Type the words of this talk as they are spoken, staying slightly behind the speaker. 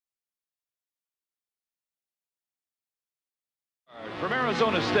From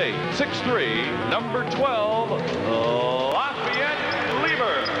Arizona State, 6'3", number 12, Lafayette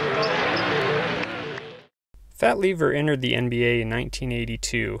Lever. Fat Lever entered the NBA in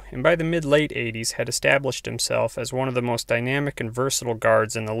 1982, and by the mid-late 80s had established himself as one of the most dynamic and versatile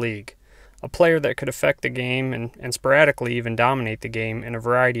guards in the league, a player that could affect the game and sporadically even dominate the game in a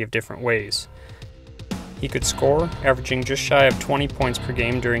variety of different ways. He could score, averaging just shy of 20 points per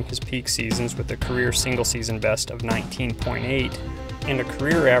game during his peak seasons with a career single-season best of 19.8, and a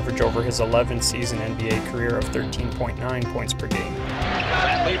career average over his 11-season NBA career of 13.9 points per game.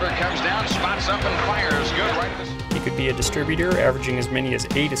 Fat Lever comes down, spots up, and fires. Good right. He could be a distributor, averaging as many as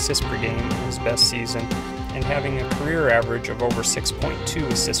 8 assists per game in his best season, and having a career average of over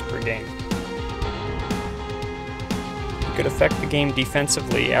 6.2 assists per game. He could affect the game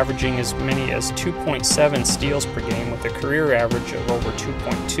defensively, averaging as many as 2.7 steals per game with a career average of over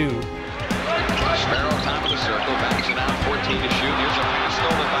 2.2. Sparrow, top of the circle, backs it out, 14 to shoot. Here's a pass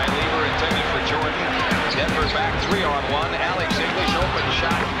stolen by Lever, intended for Jordan. Denver back 3-on-1. Alex English, open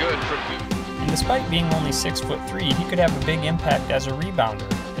shot, good for 2. And despite being only 6'3", he could have a big impact as a rebounder.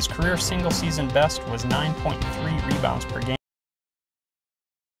 His career single-season best was 9.3 rebounds per game.